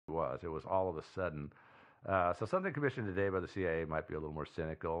was. It was all of a sudden. So something commissioned today by the CIA might be a little more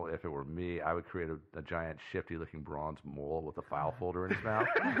cynical. If it were me, I would create a giant shifty-looking bronze mole with a file folder in his mouth.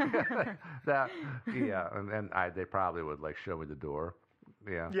 They probably would show me the door.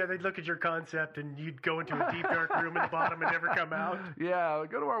 Yeah. Yeah, they'd look at your concept and you'd go into a deep dark room in the bottom and never come out. Yeah,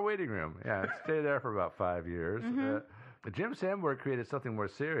 go to our waiting room. Yeah, stay there for about 5 years. Jim Sandberg created something more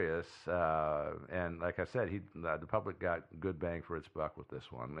serious, and like I said, the public got good bang for its buck with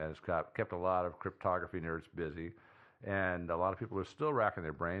this one, and it's kept a lot of cryptography nerds busy, and a lot of people are still racking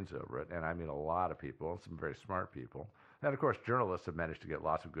their brains over it, and I mean a lot of people, some very smart people. And of course, journalists have managed to get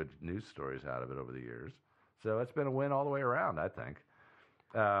lots of good news stories out of it over the years. So it's been a win all the way around, I think.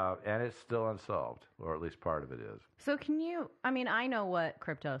 And it's still unsolved, or at least part of it is. So I know what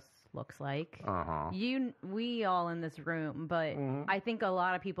Kryptos looks like. We all in this room, but I think a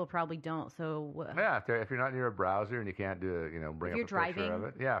lot of people probably don't. So yeah, if you're not near a browser and you can't bring up a picture of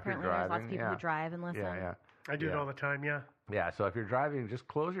it. Yeah, if you're driving. There's lots of people who drive and listen. Yeah. I do it all the time, yeah. Yeah, so if you're driving, just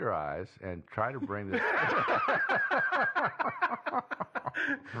close your eyes and try to bring this...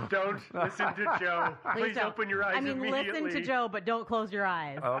 Don't listen to Joe. Please open your eyes immediately. Listen to Joe, but don't close your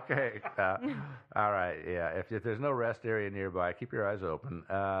eyes. Okay. All right, yeah. If there's no rest area nearby, keep your eyes open.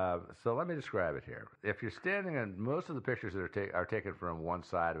 So let me describe it here. If you're standing on... Most of the pictures that are taken from one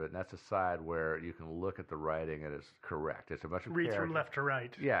side of it, and that's the side where you can look at the writing and it's correct. It's a bunch of Read from left to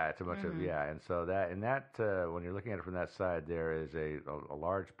right. Yeah, it's a bunch of... Yeah, and so when you're looking at it from that side, there is a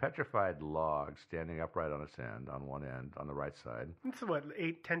large petrified log standing upright on its end, on one end, on the right side. It's what,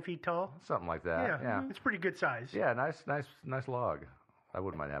 8-10 feet tall? Something like that. Yeah. It's pretty good size. Yeah, nice log. I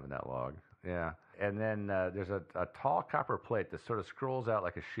wouldn't mind having that log. Yeah. And then there's a tall copper plate that sort of scrolls out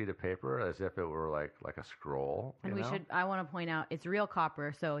like a sheet of paper, as if it were like a scroll. And I want to point out, it's real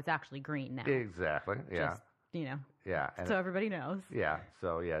copper, so it's actually green now. Exactly. Yeah. Yeah. So everybody knows. Yeah.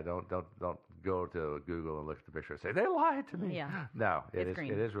 So don't go to Google and look at the picture and say they lied to me. Yeah. No, it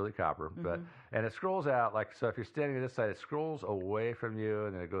is really copper, and it scrolls out so if you're standing on this side, it scrolls away from you,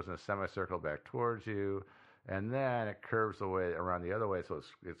 and then it goes in a semicircle back towards you, and then it curves away around the other way, so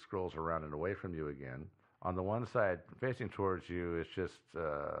it scrolls around and away from you again. On the one side, facing towards you, it's just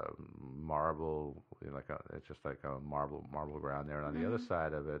marble, it's just like a marble ground there. And on the other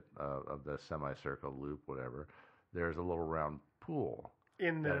side of it, of the semicircle loop, whatever, there's a little round pool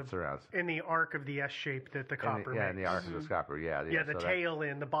in the arc of the S shape that the copper makes. Yeah, in the arc of the copper. Yeah, the tail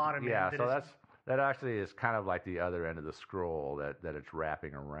in the bottom. Yeah, end that actually is kind of like the other end of the scroll that it's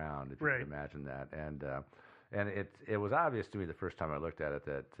wrapping around, if you can imagine that. And it was obvious to me the first time I looked at it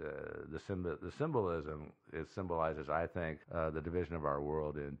that the symbolism symbolizes, I think, the division of our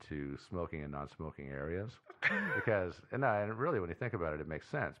world into smoking and non-smoking areas. Because and really, when you think about it, it makes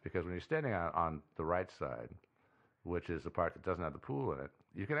sense. Because when you're standing on the right side, which is the part that doesn't have the pool in it,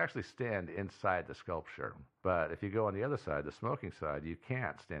 you can actually stand inside the sculpture. But if you go on the other side, the smoking side, you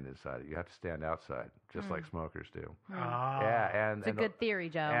can't stand inside it. You have to stand outside, just like smokers do. Yeah, it's a good theory,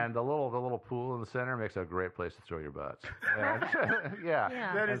 Joe. And the little pool in the center makes a great place to throw your butts.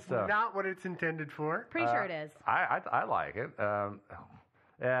 Yeah. That is not what it's intended for. Pretty sure it is. I like it.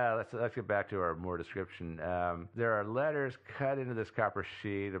 Yeah, let's get back to our more description. There are letters cut into this copper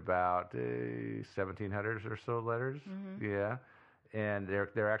sheet, about 1,700 or so letters. Yeah, and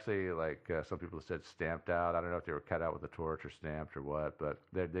they're actually some people have said stamped out. I don't know if they were cut out with a torch or stamped or what, but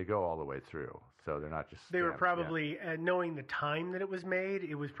they go all the way through. So they're not just. They were probably knowing the time that it was made.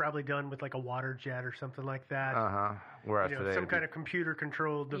 It was probably done with like a water jet or something like that. Whereas today, some kind of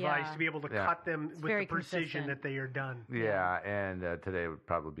computer-controlled device to be able to cut them with the precision that they are done. Yeah, and today it would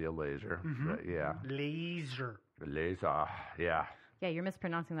probably be a laser. But, Laser. Yeah. Yeah, you're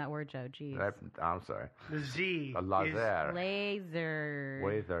mispronouncing that word, Joe. Jeez. I'm sorry. The Z a laser. Is laser.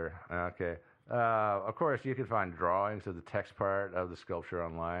 Laser. Okay. Of course, you can find drawings of the text part of the sculpture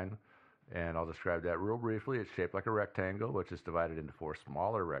online, and I'll describe that real briefly. It's shaped like a rectangle, which is divided into 4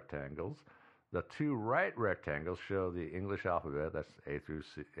 smaller rectangles. The 2 right rectangles show the English alphabet, that's A through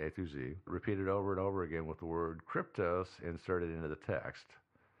Z, repeated over and over again with the word Kryptos inserted into the text,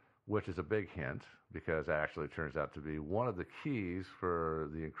 which is a big hint because that actually turns out to be one of the keys for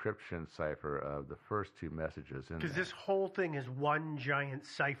the encryption cipher of the first 2 messages in there. Because this whole thing is one giant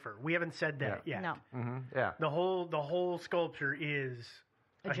cipher. We haven't said that yet. No. Yeah. The whole sculpture is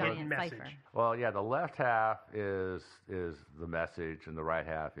a giant message. Cipher. Well, yeah, the left half is the message and the right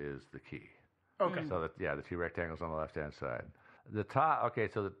half is the key. Okay. So the 2 rectangles on the left-hand side. The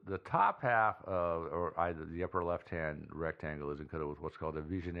top half or either the upper left-hand rectangle is encoded with what's called a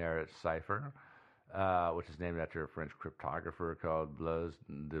Vigenère cipher, which is named after a French cryptographer called Blaise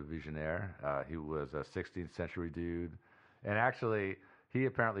de Vigenère. He was a 16th century dude, and actually He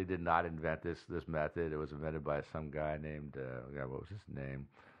apparently did not invent this method. It was invented by some guy named, what was his name?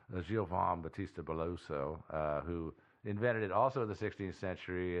 Giovan Battista Beloso, who invented it also in the 16th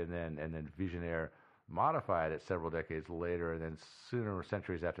century, and then Vigenère modified it several decades later, and then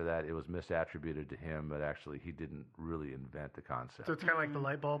centuries after that, it was misattributed to him, but actually he didn't really invent the concept. So it's kind of like the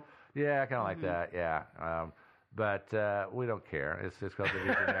light bulb? Yeah, kind of like that, yeah. But we don't care. It's called the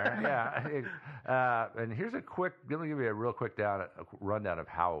Vigenère. Yeah. And here's let me give you a real quick rundown of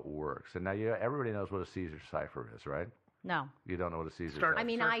how it works. And now everybody knows what a Caesar cipher is, right? No. You don't know what a Caesar cipher is? I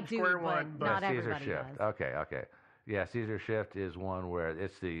mean, I do, but not everybody Caesar shift. does. Okay. Yeah, Caesar shift is one where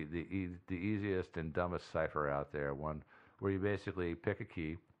it's the easiest and dumbest cipher out there. One where you basically pick a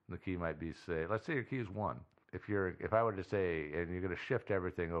key. The key might be, let's say your key is 1. If I were to say, and you're going to shift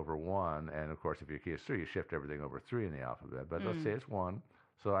everything over 1, and of course if your key is 3, you shift everything over 3 in the alphabet. But let's say it's 1,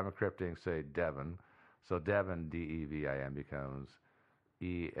 so I'm encrypting, say, Devin. So Devin, D-E-V-I-N, becomes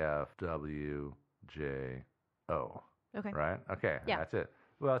E-F-W-J-O. Okay. Right? Okay, yeah. That's it.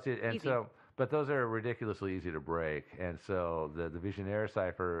 Well, that's it. And easy. But those are ridiculously easy to break, and so the Vigenère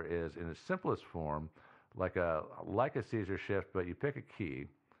cipher is in its simplest form, like a Caesar shift, but you pick a key.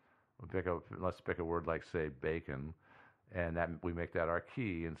 Let's pick a word like, say, bacon, and we make that our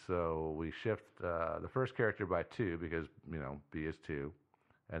key, and so we shift the first character by 2 because B is 2,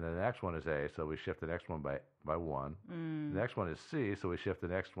 and then the next one is A, so we shift the next one by 1. The next one is C, so we shift the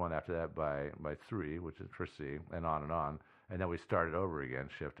next one after that by 3, which is for C, and on. And then we start it over again,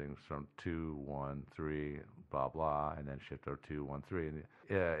 shifting from 2, 1, 3, blah, blah, and then shift over 2, 1, 3.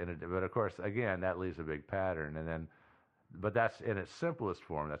 But of course, again, that leaves a big pattern. But that's in its simplest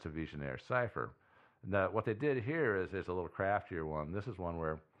form. That's a Vigenère cipher. Now, what they did here is a little craftier one. This is one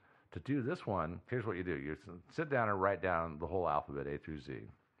where, to do this one, here's what you do. You sit down and write down the whole alphabet, A through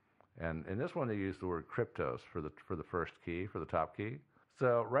Z. And in this one, they use the word cryptos for the first key, for the top key.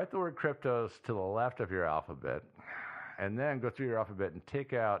 So write the word cryptos to the left of your alphabet, and then go through your alphabet and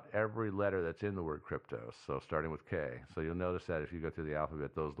take out every letter that's in the word cryptos, so starting with K. So you'll notice that if you go through the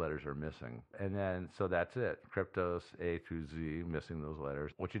alphabet, those letters are missing. And then, so that's it. Cryptos, A through Z, missing those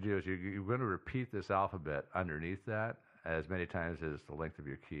letters. What you do is you're going to repeat this alphabet underneath that as many times as the length of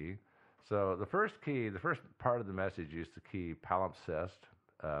your key. So the first part of the message used the key palimpsest,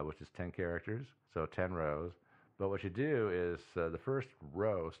 which is 10 characters, so 10 rows. But what you do is the first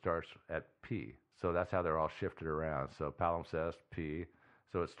row starts at P. So that's how they're all shifted around. So palimpsest, P.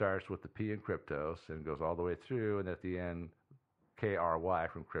 So it starts with the P in cryptos and goes all the way through, and at the end, KRY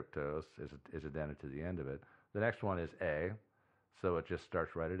from cryptos is addended to the end of it. The next one is A, so it just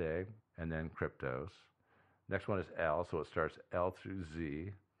starts right at A, and then cryptos. Next one is L, so it starts L through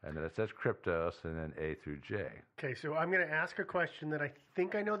Z, and then it says cryptos, and then A through J. Okay, so I'm going to ask a question that I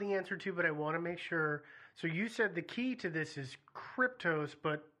think I know the answer to, but I want to make sure. So you said the key to this is cryptos,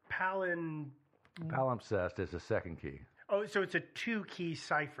 but Palimpsest is the second key. Oh, so it's a 2-key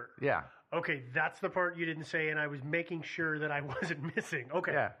cipher. Yeah. Okay, that's the part you didn't say, and I was making sure that I wasn't missing.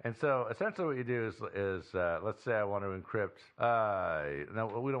 Okay. Yeah, and so essentially what you do is let's say I want to encrypt. No,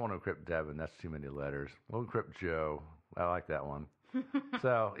 we don't want to encrypt Devin. That's too many letters. We'll encrypt Joe. I like that one.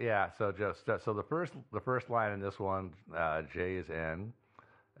 So Joe. So the first line in this one, J is N,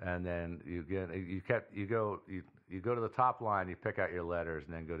 and then you go to the top line. You pick out your letters,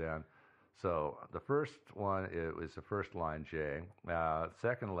 and then go down. So the first one is the first line, J.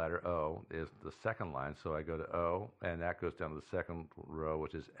 Second letter, O, is the second line. So I go to O, and that goes down to the second row,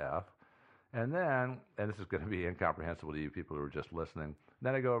 which is F. And then, and this is going to be incomprehensible to you people who are just listening,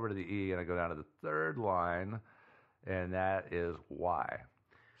 then I go over to the E, and I go down to the third line, and that is Y.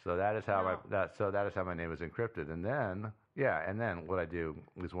 So that is how my name is encrypted. And then what I do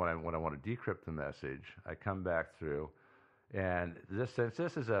is when I want to decrypt the message, I come back through, and since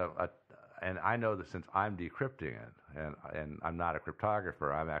this is and I know that since I'm decrypting it, and I'm not a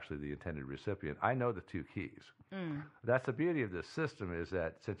cryptographer, I'm actually the intended recipient, I know the 2 keys. That's the beauty of this system, is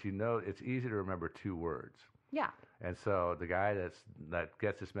that since it's easy to remember 2 words. Yeah. And so the guy that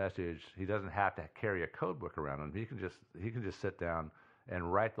gets this message, he doesn't have to carry a code book around him. He can just sit down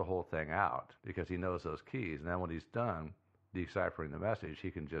and write the whole thing out because he knows those keys. And then when he's done deciphering the message,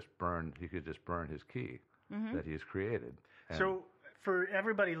 he could just burn his key that he's created. So for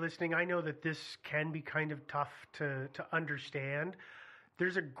everybody listening, I know that this can be kind of tough to understand.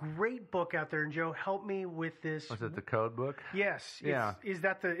 There's a great book out there, and Joe, help me with this. Was it the Code Book? Yes. Yeah. Is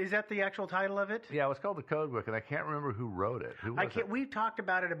that the actual title of it? Yeah, it was called the Code Book, and I can't remember who wrote it. Who was it? We talked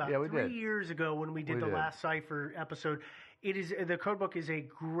about it about 3 years ago when we did the last Cipher episode. the code book is a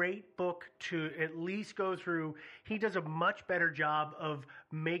great book to at least go through. He does a much better job of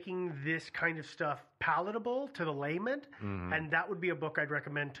making this kind of stuff palatable to the layman, and that would be a book I'd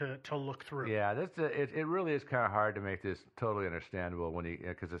recommend to look through. Yeah, it really is kind of hard to make this totally understandable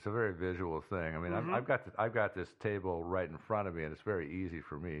because it's a very visual thing. I mean, I've got this table right in front of me, and it's very easy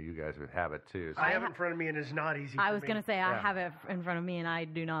for me. You guys would have it too. So. I have it in front of me, and it's not easy. I was going to say I have it in front of me, and I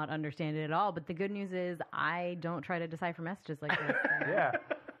do not understand it at all. But the good news is I don't try to decipher messages like this. So. Yeah.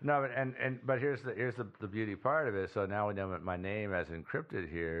 No, but here's the beauty part of it. So now we know that my name as encrypted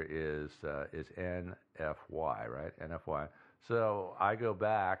here is NFY, right? NFY. So I go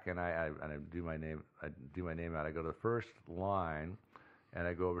back and I do my name. I do my name out. I go to the first line, and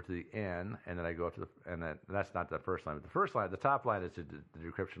I go over to the N, and then I go up to that's not the first line. But the first line, the top line is the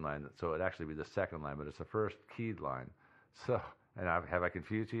decryption line. So it'd actually be the second line, but it's the first keyed line. So. And have I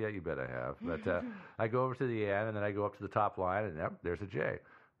confused you yet? You bet I have. But I go over to the N, and then I go up to the top line, and yep, there's a J.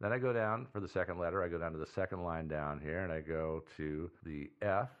 Then I go down for the second letter. I go down to the second line down here, and I go to the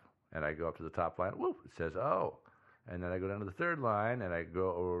F, and I go up to the top line. Whoop, it says O. And then I go down to the third line, and I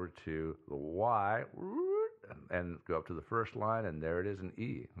go over to the Y, and go up to the first line, and there it is, an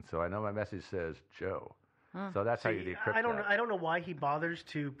E. And so I know my message says Joe. So that's how you decrypt I don't know why he bothers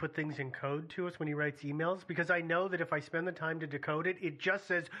to put things in code to us when he writes emails, because I know that if I spend the time to decode it, it just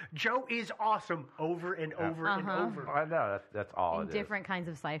says Joe is awesome over and over and over. I know that's all. In different kinds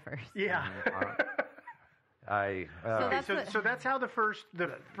of ciphers. Yeah. So that's how the first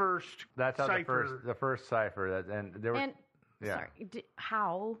that's how cipher. the first cipher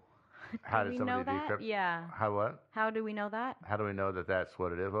How? How do did we know somebody that? decrypt? Yeah. How what? How do we know that? How do we know that that's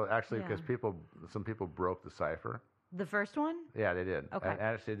what it is? Well, actually, because some people broke the cipher. The first one? Yeah, they did. Okay. And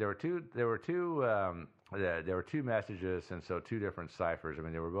actually, there were two messages, and so two different ciphers. I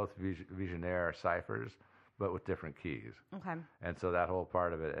mean, they were both Vigenère ciphers, but with different keys. Okay. And so that whole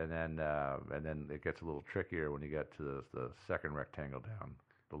part of it, and then it gets a little trickier when you get to the second rectangle down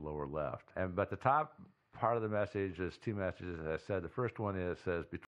the lower left. But the top part of the message is two messages. As I said, the first one says between